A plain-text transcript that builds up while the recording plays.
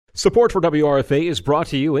Support for WRFA is brought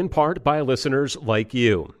to you in part by listeners like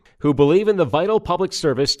you, who believe in the vital public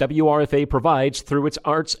service WRFA provides through its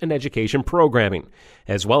arts and education programming,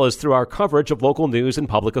 as well as through our coverage of local news and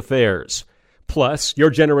public affairs. Plus,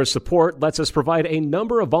 your generous support lets us provide a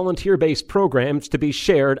number of volunteer-based programs to be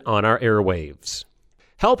shared on our airwaves.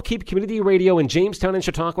 Help keep community radio in Jamestown and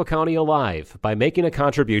Chautauqua County alive by making a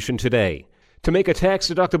contribution today. To make a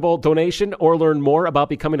tax-deductible donation or learn more about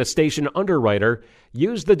becoming a station underwriter,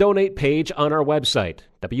 use the donate page on our website,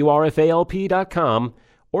 wrfalp.com,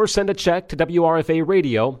 or send a check to WRFA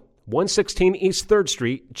Radio, 116 East 3rd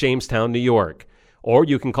Street, Jamestown, New York. Or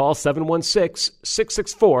you can call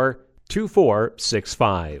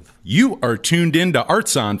 716-664-2465. You are tuned in to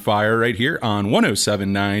Arts on Fire right here on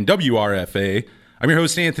 107.9 WRFA. I'm your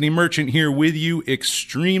host, Anthony Merchant, here with you.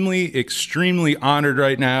 Extremely honored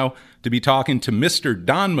right now to be talking to Mr.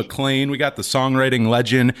 Don McLean. We got the songwriting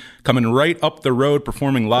legend coming right up the road,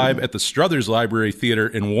 performing live at the Struthers Library Theater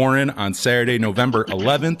in Warren on Saturday, November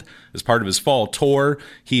 11th, as part of his fall tour.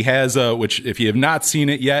 He has, which if you have not seen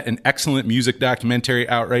it yet, an excellent music documentary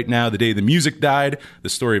out right now, The Day the Music Died, the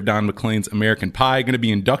story of Don McLean's American Pie, going to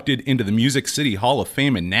be inducted into the Music City Hall of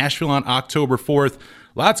Fame in Nashville on October 4th.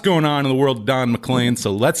 Lots going on in the world of Don McLean,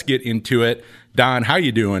 so let's get into it. Don, how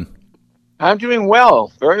you doing? I'm doing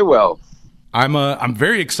well, very well. I'm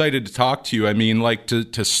very excited to talk to you. I mean, like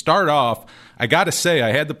to start off, I got to say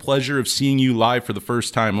I had the pleasure of seeing you live for the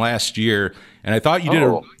first time last year, and I thought you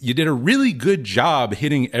did a really good job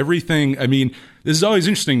hitting everything. I mean, this is always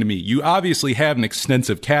interesting to me. You obviously have an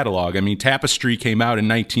extensive catalog. I mean, Tapestry came out in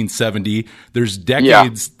 1970. There's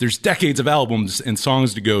decades of albums and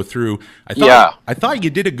songs to go through. I thought you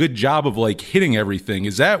did a good job of like hitting everything.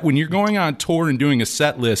 Is that when you're going on tour and doing a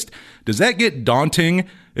set list, does that get daunting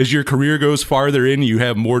as your career goes farther in? You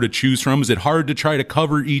have more to choose from. Is it hard to try to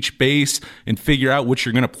cover each base and figure out what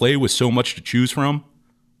you're going to play with so much to choose from?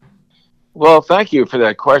 Well, thank you for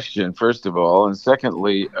that question, first of all. And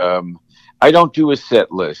secondly, I don't do a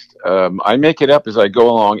set list. I make it up as I go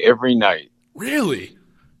along every night. Really?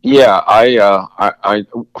 Yeah, I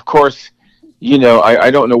of course, you know, I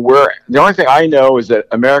don't know where. The only thing I know is that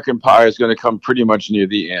American Pie is going to come pretty much near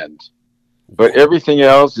the end. But everything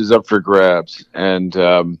else is up for grabs. And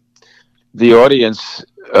the audience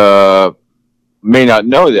may not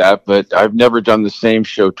know that, but I've never done the same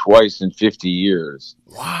show twice in 50 years.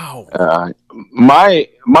 Wow. My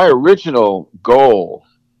original goal,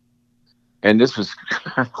 and this was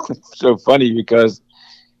so funny because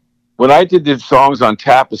when I did the songs on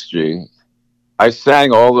Tapestry, I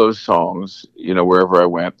sang all those songs, you know, wherever I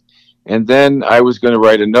went. And then I was going to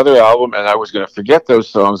write another album, and I was going to forget those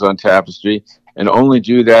songs on Tapestry and only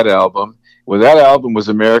do that album. Well, that album was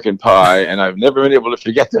American Pie, and I've never been able to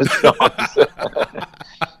forget those songs.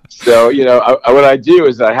 So, you know, what I do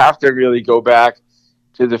is I have to really go back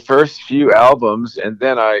to the first few albums, and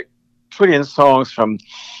then I put in songs from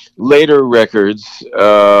later records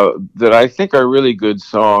that I think are really good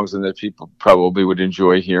songs and that people probably would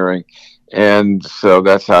enjoy hearing. And so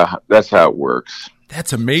that's how it works.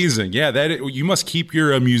 That's amazing. Yeah, you must keep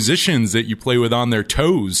your musicians that you play with on their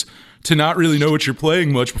toes to not really know what you're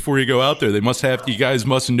playing much before you go out there. You guys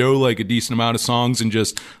must know like a decent amount of songs and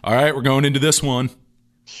just, all right, we're going into this one.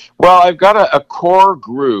 Well, I've got a core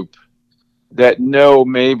group that know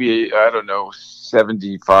maybe,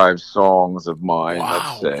 75 songs of mine,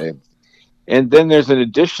 wow. Let's say. And then there's an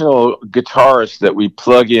additional guitarist that we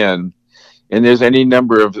plug in, and there's any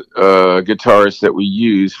number of guitarists that we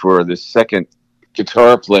use for the second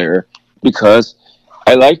guitar player, because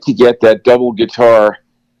I like to get that double guitar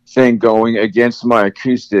thing going against my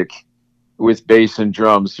acoustic with bass and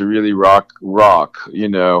drums to really rock, you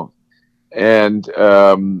know. And you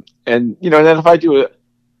know, and then if I do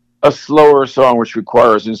a slower song which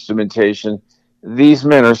requires instrumentation, these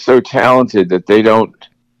men are so talented that they don't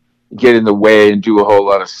get in the way and do a whole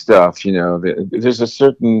lot of stuff. You know, there's a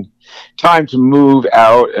certain time to move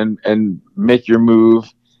out and make your move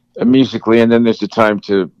musically, and then there's the time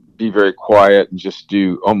to be very quiet and just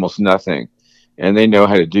do almost nothing, and they know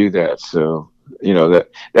how to do that. So, you know,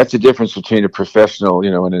 that's the difference between a professional,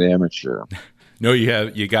 you know, and an amateur. No,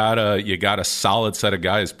 you got a solid set of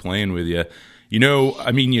guys playing with you. You know,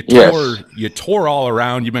 I mean, you tour all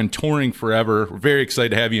around. You've been touring forever. We're very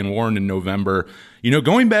excited to have you in Warren in November. You know,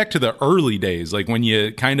 going back to the early days, like when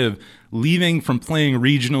you kind of leaving from playing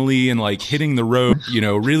regionally and like hitting the road, you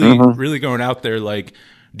know, really going out there, like,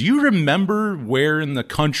 do you remember where in the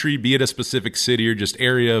country, be it a specific city or just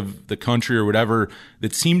area of the country or whatever,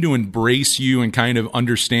 that seemed to embrace you and kind of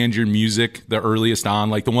understand your music the earliest on?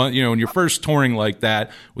 Like the one, you know, when you're first touring like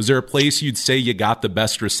that, was there a place you'd say you got the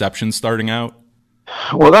best reception starting out?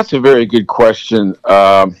 Well, that's a very good question.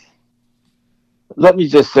 Let me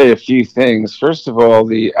just say a few things. First of all,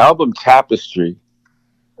 the album Tapestry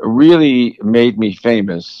really made me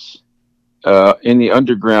famous in the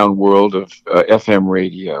underground world of FM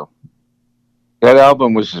radio. That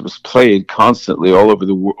album was played constantly all over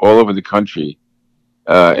the country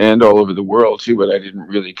and all over the world too. But I didn't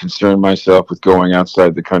really concern myself with going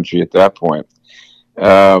outside the country at that point.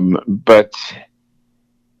 But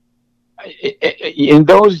in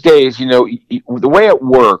those days, the way it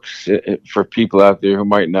works for people out there who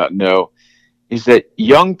might not know is that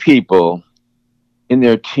young people in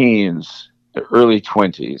their teens, early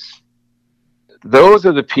 20s, those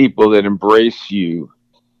are the people that embrace you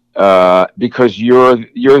because you're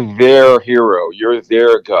their hero, you're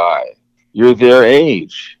their guy, you're their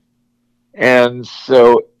age. And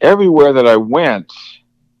so everywhere that I went,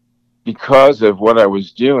 because of what I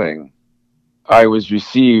was doing, I was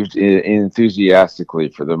received enthusiastically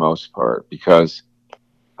for the most part because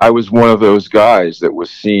I was one of those guys that was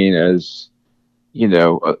seen as,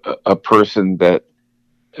 a person that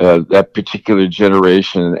that particular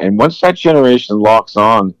generation. And once that generation locks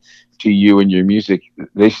on to you and your music,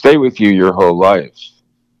 they stay with you your whole life.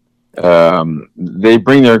 They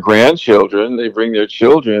bring their grandchildren, they bring their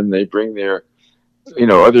children, they bring their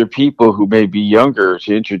other people who may be younger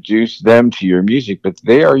to introduce them to your music, but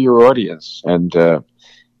they are your audience. And so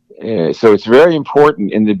it's very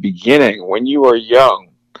important in the beginning when you are young.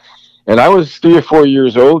 And I was 3 or 4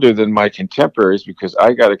 years older than my contemporaries because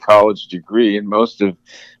I got a college degree, and most of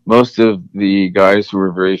the guys who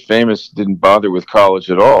were very famous didn't bother with college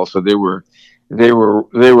at all. So they were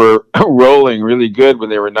rolling really good when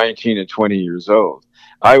they were 19 and 20 years old.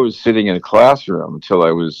 I was sitting in a classroom until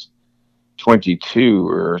I was 22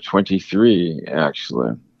 or 23,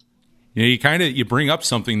 actually. You bring up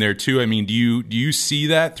something there too. I mean, do you see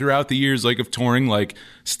that throughout the years, like of touring, like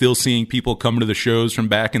still seeing people come to the shows from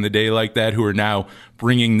back in the day like that who are now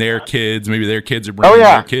bringing their kids, maybe their kids are bringing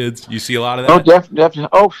their kids. You see a lot of that? Oh, definitely.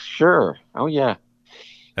 Oh, sure. Oh, yeah.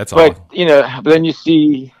 That's awesome. But then you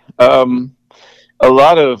see a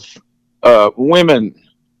lot of women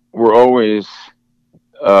were always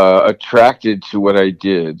attracted to what I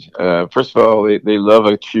did. First of all, they love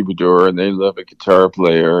a troubadour and they love a guitar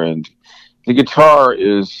player, and the guitar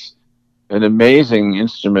is an amazing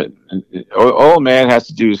instrument. All a man has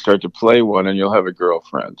to do is start to play one, and you'll have a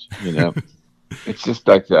girlfriend. It's just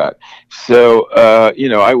like that. So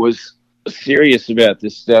I was serious about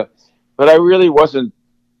this stuff, but I really wasn't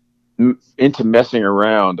into messing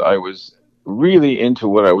around. I was really into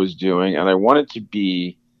what I was doing, and I wanted to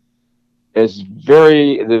be the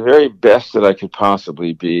very best that I could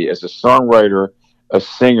possibly be as a songwriter, a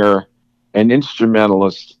singer, an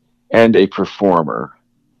instrumentalist, and a performer.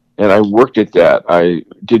 And I worked at that. I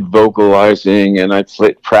did vocalizing, and I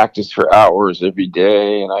practiced for hours every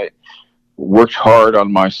day, and I worked hard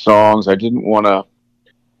on my songs. I didn't want to.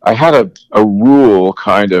 I had a rule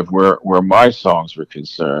kind of where my songs were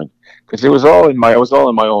concerned, because I was all in my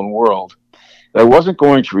own world. I wasn't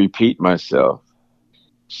going to repeat myself.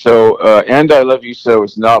 So, And I Love You So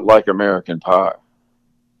is not like American Pie.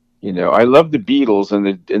 I love the Beatles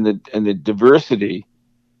and the diversity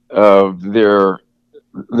of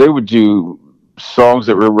they would do songs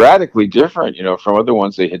that were radically different, from other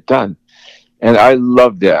ones they had done. And I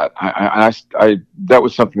loved that. I that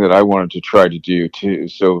was something that I wanted to try to do too.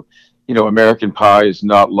 So, American Pie is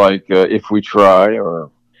not like If We Try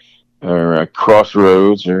or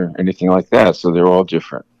Crossroads or anything like that. So they're all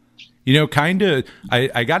different.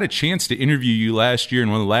 I got a chance to interview you last year,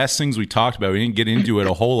 and one of the last things we talked about, we didn't get into it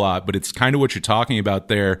a whole lot, but it's kind of what you're talking about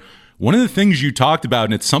there. One of the things you talked about,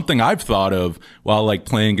 and it's something I've thought of while like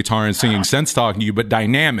playing guitar and singing since talking to you, but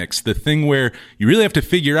dynamics, the thing where you really have to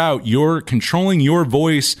figure out you're controlling your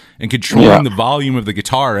voice and controlling the volume of the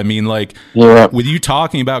guitar. I mean, with you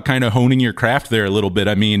talking about kind of honing your craft there a little bit,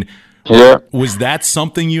 I mean, was that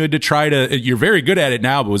something you had to try to, you're very good at it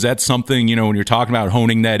now, but was that something, when you're talking about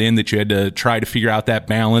honing that in, that you had to try to figure out that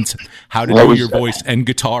balance, how to do your voice and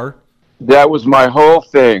guitar? That was my whole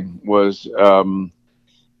thing, was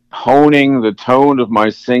honing the tone of my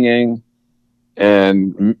singing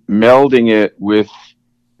and melding it with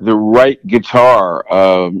the right guitar.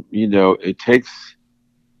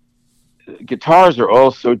 Guitars are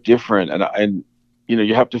all so different, and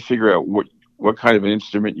you have to figure out what kind of an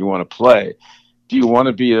instrument you want to play. Do you want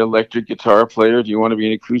to be an electric guitar player? Do you want to be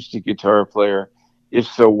an acoustic guitar player? If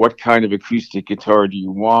so, what kind of acoustic guitar do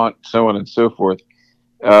you want? So on and so forth.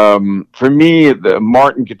 For me, the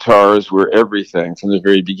Martin guitars were everything from the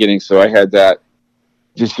very beginning. So I had that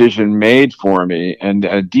decision made for me. And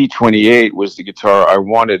a D28 was the guitar I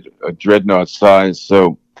wanted, a dreadnought size.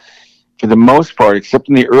 So for the most part, except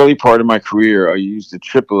in the early part of my career, I used a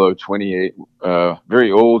Triple 28,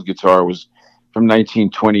 very old guitar, was from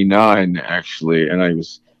 1929 actually, and I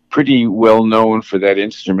was pretty well known for that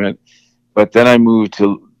instrument. But then I moved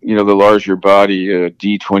to the larger body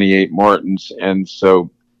D28 Martins, and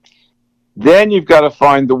so then you've got to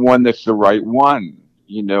find the one that's the right one,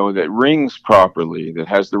 that rings properly, that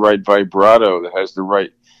has the right vibrato, that has the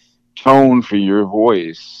right tone for your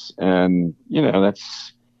voice, and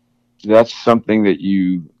that's something that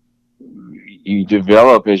you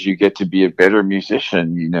develop as you get to be a better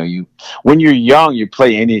musician. When you're young, you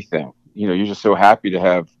play anything. You're just so happy to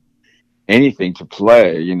have anything to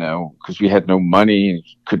play. Because we had no money and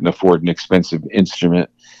couldn't afford an expensive instrument.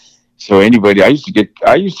 So I used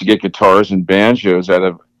to get guitars and banjos out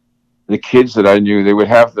of the kids that I knew. They would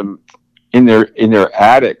have them in their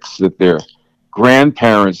attics that their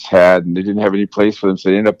grandparents had, and they didn't have any place for them, so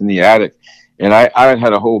they ended up in the attic. And I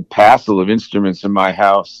had a whole passel of instruments in my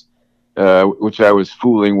house, which I was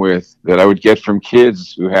fooling with, that I would get from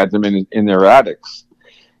kids who had them in their attics.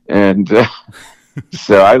 And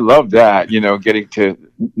so I loved that, getting to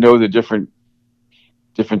know the different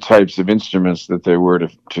types of instruments that there were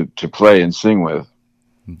to play and sing with.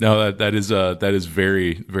 No, that is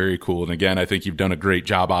very, very cool. And again, I think you've done a great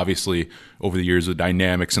job, obviously, over the years with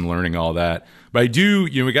dynamics and learning all that. But I do,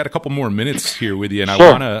 we got a couple more minutes here with you, and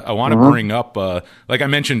sure. I want to bring up, like I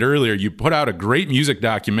mentioned earlier, you put out a great music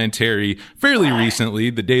documentary fairly recently,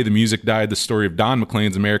 The Day the Music Died, the story of Don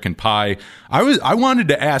McLean's American Pie. I wanted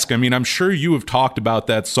to ask, I'm sure you have talked about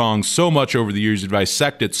that song so much over the years, you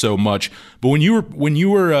dissect it so much, but when you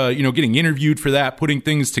were getting interviewed for that, putting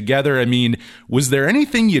things together, was there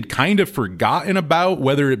anything you'd kind of forgotten about,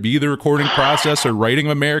 whether it be the recording process or writing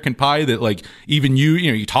of American Pie, that like even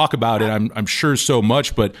you talk about it, I'm sure so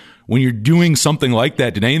much, but when you're doing something like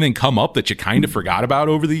that, did anything come up that you kind of forgot about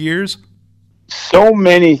over the years? So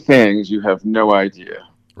many things, you have no idea.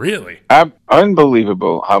 Really?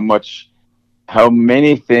 Unbelievable how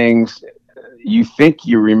many things you think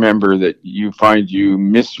you remember that you find you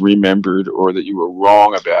misremembered or that you were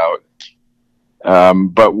wrong about.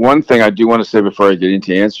 But one thing I do want to say before I get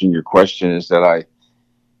into answering your question is that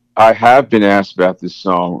I have been asked about this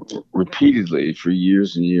song repeatedly for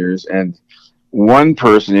years and years, and one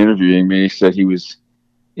person interviewing me said he was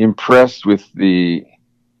impressed with the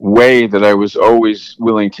way that I was always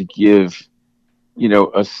willing to give,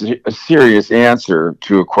 a serious answer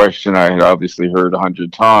to a question I had obviously heard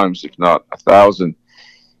 100 times, if not 1,000.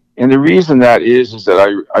 And the reason that is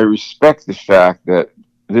that I respect the fact that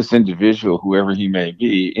this individual, whoever he may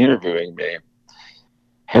be, interviewing me,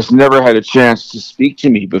 has never had a chance to speak to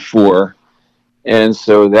me before. And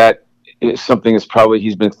so that is something that's probably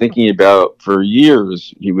he's been thinking about for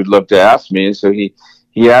years. He would love to ask me. And so he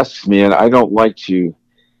asks me, and I don't like to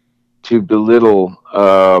belittle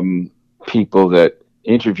people that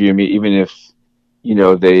interview me, even if,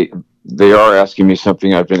 they are asking me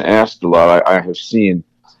something I've been asked a lot. I have seen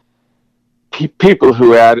people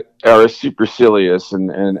who are supercilious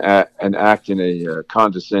and act in a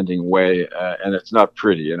condescending way, and it's not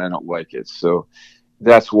pretty, and I don't like it. So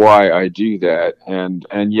that's why I do that, and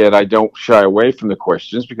yet I don't shy away from the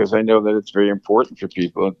questions, because I know that it's very important for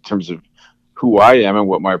people in terms of who I am and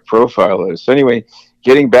what my profile is. So anyway,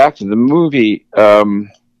 getting back to the movie,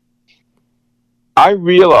 I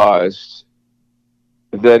realized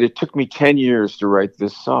that it took me 10 years to write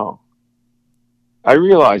this song. I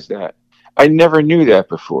realized that. I never knew that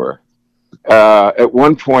before. At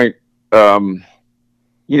one point, the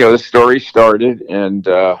story started, and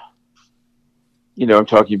I'm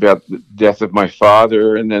talking about the death of my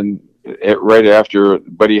father, and then right after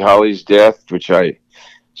Buddy Holly's death, which I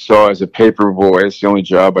saw as a paper boy. It's the only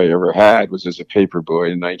job I ever had, was as a paper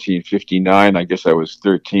boy in 1959. I guess I was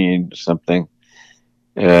 13 or something.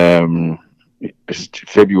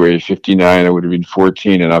 February of 59, I would have been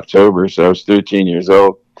 14 in October, so I was 13 years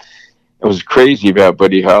old. I was crazy about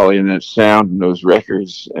Buddy Holly and that sound and those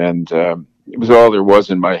records, and it was all there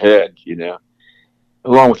was in my head,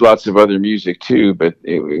 along with lots of other music too. But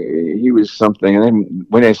he was something. And then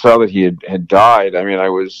when I saw that he had died,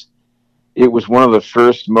 it was one of the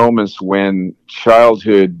first moments when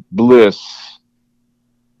childhood bliss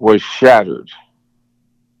was shattered.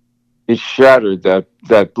 It shattered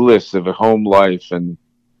that bliss of a home life, and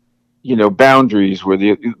boundaries, where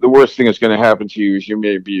the worst thing that's going to happen to you is you're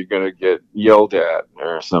going to get yelled at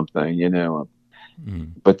or something,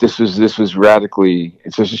 But this was radically,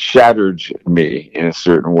 it just shattered me in a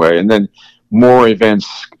certain way. And then more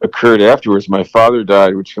events occurred afterwards. My father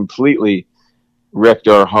died, which completely wrecked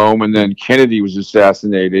our home, and then Kennedy was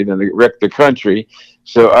assassinated, and it wrecked the country.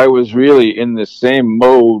 So I was really in the same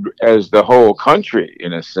mode as the whole country,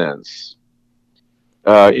 in a sense,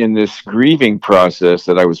 in this grieving process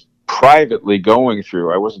that I was privately going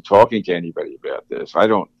through. I wasn't talking to anybody about this. I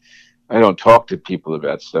don't talk to people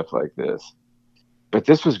about stuff like this. But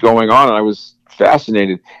this was going on, and I was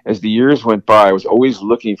fascinated. As the years went by, I was always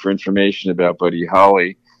looking for information about Buddy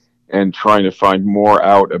Holly and trying to find more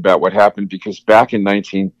out about what happened, because back in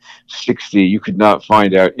 1960, you could not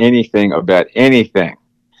find out anything about anything.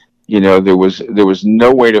 You know, there was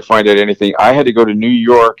no way to find out anything. I had to go to New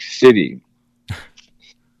York City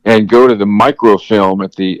and go to the microfilm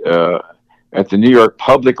at the New York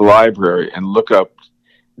Public Library and look up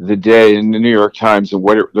the day in the New York Times and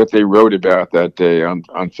what they wrote about that day on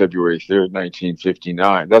February 3rd,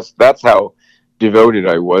 1959. That's how devoted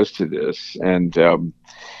I was to this. And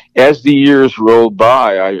as the years rolled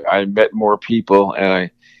by, I met more people, and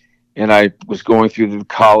I was going through the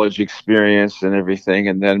college experience and everything.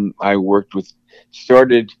 And then I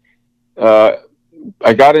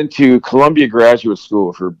I got into Columbia Graduate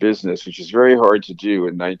School for Business, which is very hard to do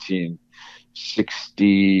in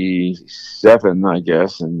 1967, I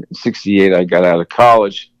guess. And in 68, I got out of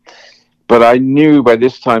college. But I knew by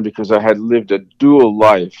this time, because I had lived a dual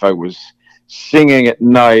life, I was singing at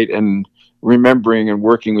night and remembering and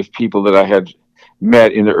working with people that I had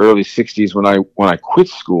met in the early 60s when I quit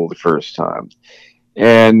school the first time.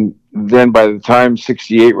 And then by the time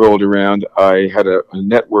 68 rolled around, I had a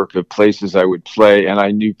network of places I would play, and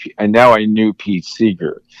I knew Pete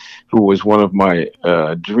Seeger, who was one of my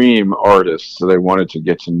dream artists that I wanted to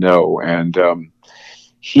get to know. And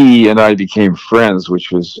he and I became friends, which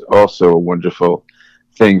was also a wonderful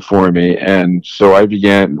thing for me. And so I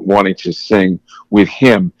began wanting to sing with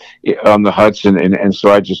him on the Hudson. And so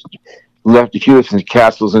I just left. If you listen to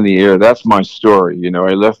Castles in the Air, that's my story. You know,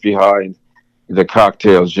 I left behind the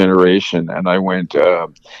Cocktails generation, and I went,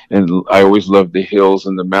 and I always loved the hills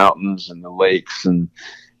and the mountains and the lakes and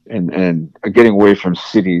getting away from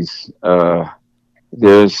cities. I'm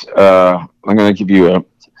going to give you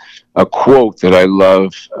a quote that I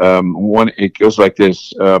love. It goes like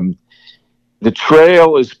this. The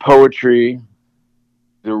trail is poetry.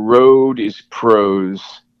 The road is prose.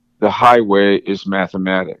 The highway is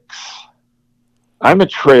mathematics. I'm a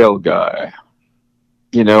trail guy.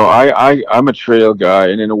 You know, I'm a trail guy,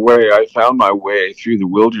 and in a way, I found my way through the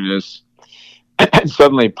wilderness and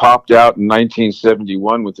suddenly popped out in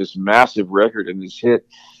 1971 with this massive record and this hit.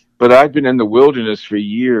 But I've been in the wilderness for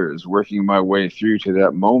years, working my way through to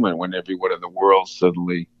that moment when everyone in the world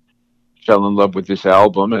suddenly fell in love with this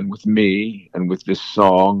album and with me and with this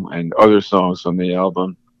song and other songs on the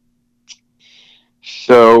album.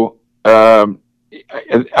 So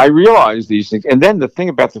I realized these things. And then the thing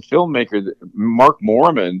about the filmmaker, Mark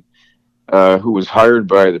Morman, who was hired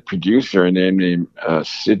by the producer named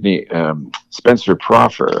Sidney Spencer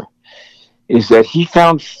Proffer, is that he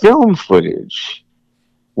found film footage.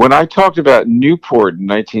 When I talked about Newport in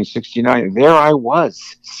 1969, there I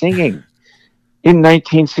was singing in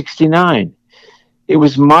 1969. It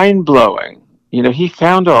was mind-blowing. You know, he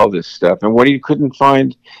found all this stuff, and what he couldn't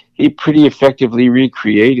find, he pretty effectively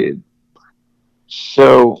recreated.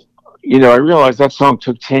 So, you know, I realized that song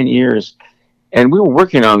took 10 years, and we were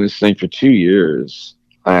working on this thing for 2 years.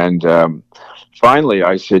 And finally,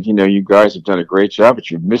 I said, you know, you guys have done a great job, but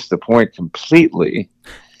you've missed the point completely.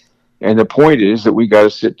 And the point is that we got to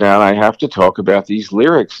sit down. I have to talk about these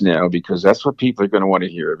lyrics now, because that's what people are going to want to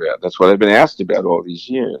hear about. That's what I've been asked about all these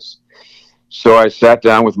years. So I sat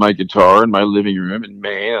down with my guitar in my living room in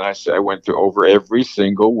Maine, and I went through over every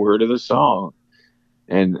single word of the song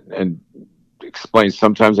and explained.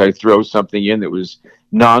 Sometimes I'd throw something in that was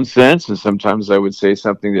nonsense, and sometimes I would say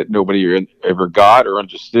something that nobody ever got or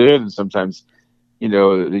understood, and sometimes, you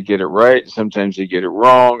know, they get it right, sometimes they get it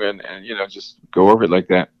wrong, and you know, just go over it like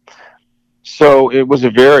that. So it was a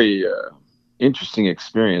very interesting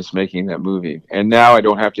experience making that movie. And now I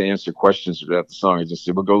don't have to answer questions about the song. I just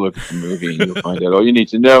say, well, go look at the movie and you'll find out all you need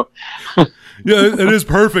to know. Yeah, it is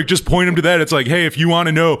perfect. Just point them to that. It's like, hey, if you want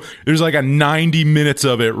to know, there's like a 90 minutes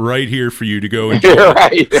of it right here for you to go enjoy.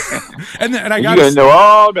 Right. and I got to know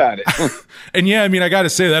all about it. And yeah, I mean, I got to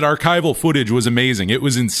say that archival footage was amazing. It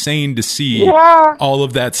was insane to see all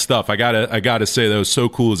of that stuff. I gotta say that was so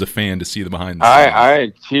cool as a fan to see the behind the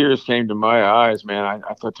scenes. Tears came to my eyes, man.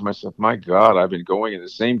 I thought to myself, my God, I've been going in the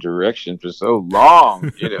same direction for so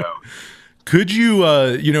long, you know. Could you,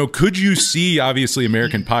 could you see, obviously,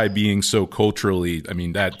 American Pie being so culturally, I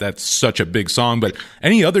mean, that's such a big song, but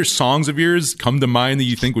any other songs of yours come to mind that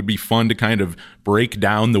you think would be fun to kind of break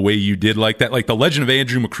down the way you did like that? Like The Legend of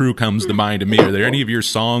Andrew McCrew comes to mind to me. Are there any of your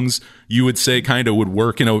songs you would say kind of would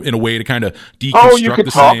work in a way to kind of deconstruct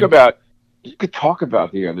you could talk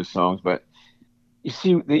about the other songs, but you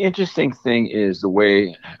see, the interesting thing is the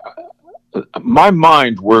way my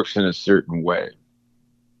mind works in a certain way.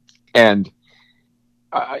 And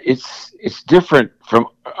it's different from.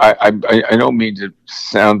 I don't mean to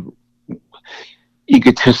sound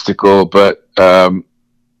egotistical, but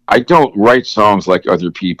I don't write songs like other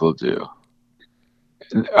people do.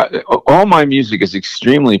 All my music is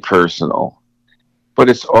extremely personal, but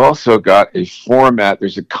it's also got a format.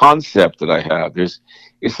 There's a concept that I have.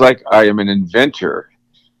 It's like I am an inventor,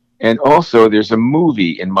 and also there's a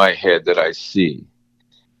movie in my head that I see.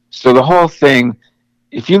 So the whole thing.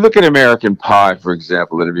 If you look at American Pie, for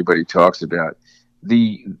example, that everybody talks about,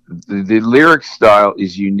 the lyric style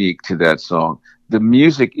is unique to that song. The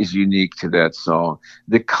music is unique to that song.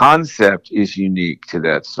 The concept is unique to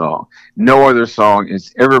that song. No other song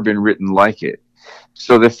has ever been written like it.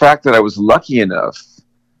 So the fact that I was lucky enough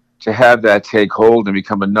to have that take hold and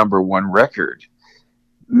become a number one record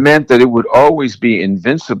meant that it would always be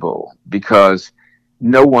invincible, because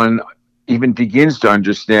no one even begins to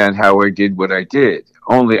understand how I did what I did.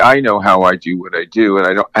 Only I know how I do what I do,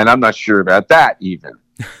 and I'm not sure about that even.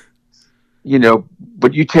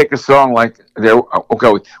 But you take a song like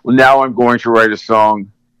okay, well, now I'm going to write a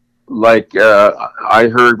song like I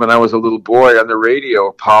heard when I was a little boy on the radio,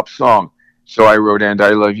 a pop song. So I wrote "And I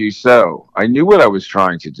Love You So." I knew what I was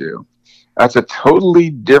trying to do. That's a totally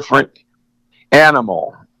different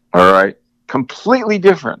animal. All right, completely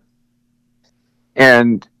different.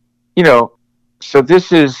 And so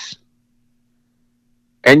this is.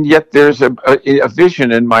 And yet there's a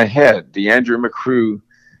vision in my head. The Andrew McCrew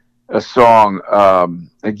song,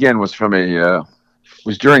 again, was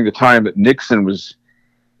was during the time that Nixon was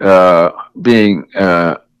being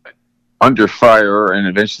under fire, and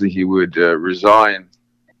eventually he would resign.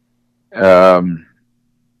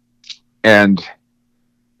 And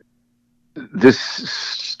this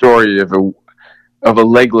story of a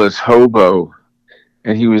legless hobo,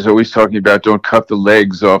 and he was always talking about don't cut the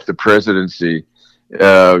legs off the presidency.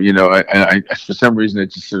 I for some reason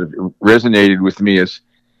it just sort of resonated with me as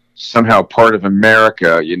somehow part of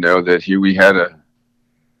America. That here we had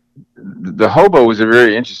the hobo was a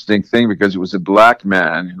very interesting thing, because it was a black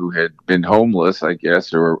man who had been homeless, I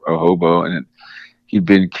guess, or a hobo, and he'd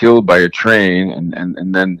been killed by a train,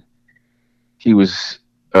 and then he was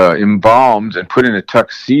embalmed and put in a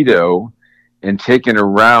tuxedo and taken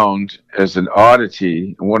around as an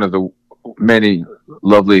oddity, one of the many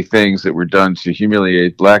lovely things that were done to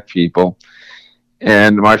humiliate black people.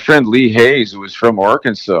 And my friend Lee Hayes, who was from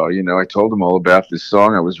Arkansas, I told him all about this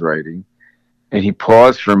song I was writing, and he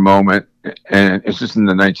paused for a moment, and it's just in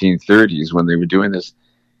the 1930s when they were doing this,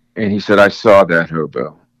 and he said, "I saw that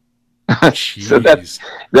hobo." So that's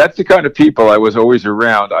the kind of people I was always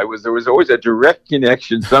around. There was always a direct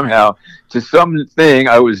connection somehow to something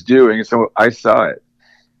I was doing, so I saw it.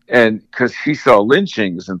 And because he saw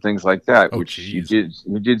lynchings and things like that, which you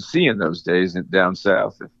did see in those days down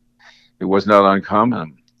south. It was not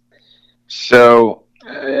uncommon. So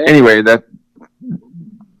anyway, that's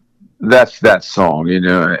that song,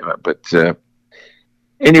 But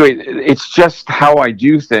anyway, it's just how I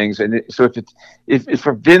do things. And so if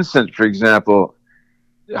for Vincent, for example,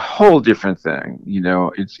 a whole different thing.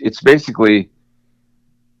 It's basically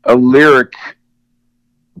a lyric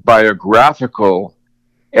biographical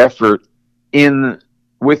effort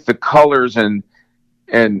with the colors and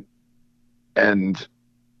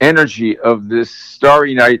energy of this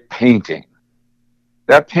Starry Night painting.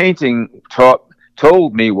 That painting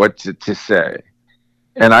told me what to say,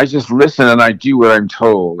 and I just listen and I do what I'm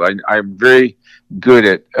told. I'm very good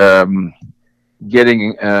at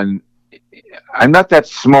getting. I'm not that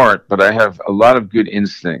smart, but I have a lot of good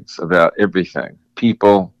instincts about everything,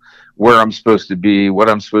 people, where I'm supposed to be, what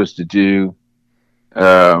I'm supposed to do.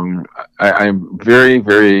 I'm very,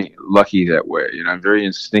 very lucky that way. I'm very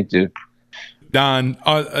instinctive. Don,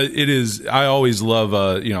 I always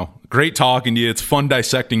love, great talking to you. It's fun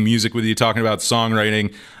dissecting music with you, talking about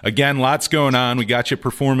songwriting. Again, lots going on. We got you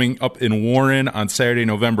performing up in Warren on Saturday,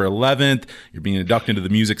 November 11th. You're being inducted into the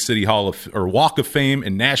Music City Walk of Fame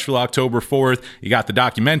in Nashville, October 4th. You got the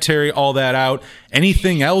documentary, all that out.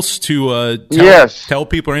 Anything else to tell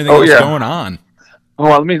people, or anything else going on?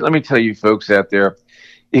 Well, let me tell you folks out there,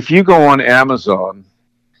 if you go on Amazon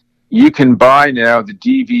you can buy now the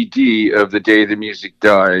DVD of The Day the Music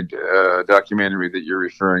Died documentary that you're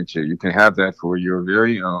referring to. You can have that for your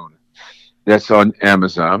very own. That's on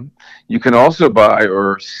Amazon. You can also buy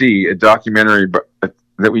or see a documentary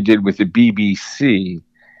that we did with the BBC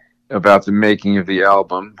about the making of the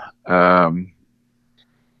album.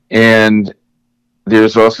 And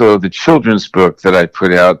there's also the children's book that I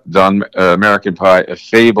put out, American Pie, A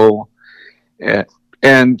Fable.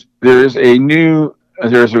 And there's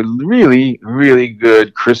a really, really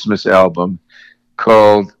good Christmas album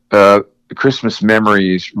called Christmas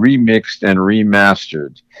Memories Remixed and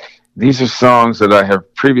Remastered. These are songs that I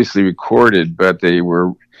have previously recorded, but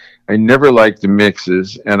I never liked the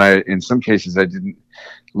mixes, and in some cases I didn't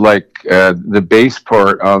like the bass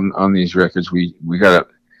part on these records. We got a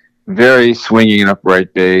very swinging and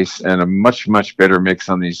upright bass and a much, much better mix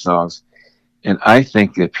on these songs. And I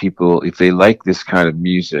think that people, if they like this kind of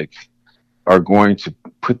music, are going to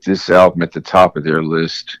put this album at the top of their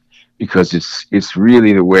list, because it's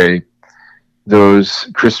really the way those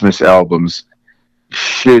Christmas albums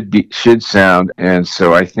should sound. And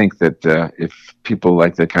so I think that if people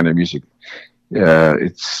like that kind of music,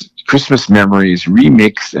 it's Christmas Memories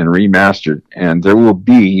remixed and remastered, and there will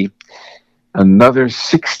be another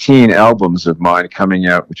 16 albums of mine coming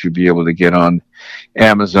out, which you'll be able to get on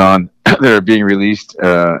Amazon that are being released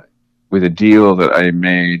with a deal that I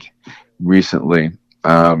made recently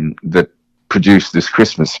that produced this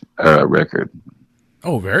Christmas record.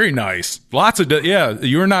 Oh, very nice. Lots of,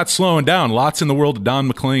 you're not slowing down. Lots in the world of Don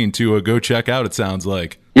McLean to go check out, it sounds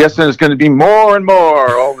like. Yes, and it's going to be more and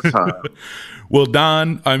more all the time. Well,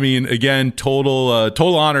 Don, I mean, again, total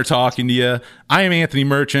honor talking to you. I am Anthony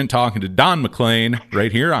Merchant talking to Don McLean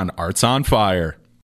right here on Arts on Fire.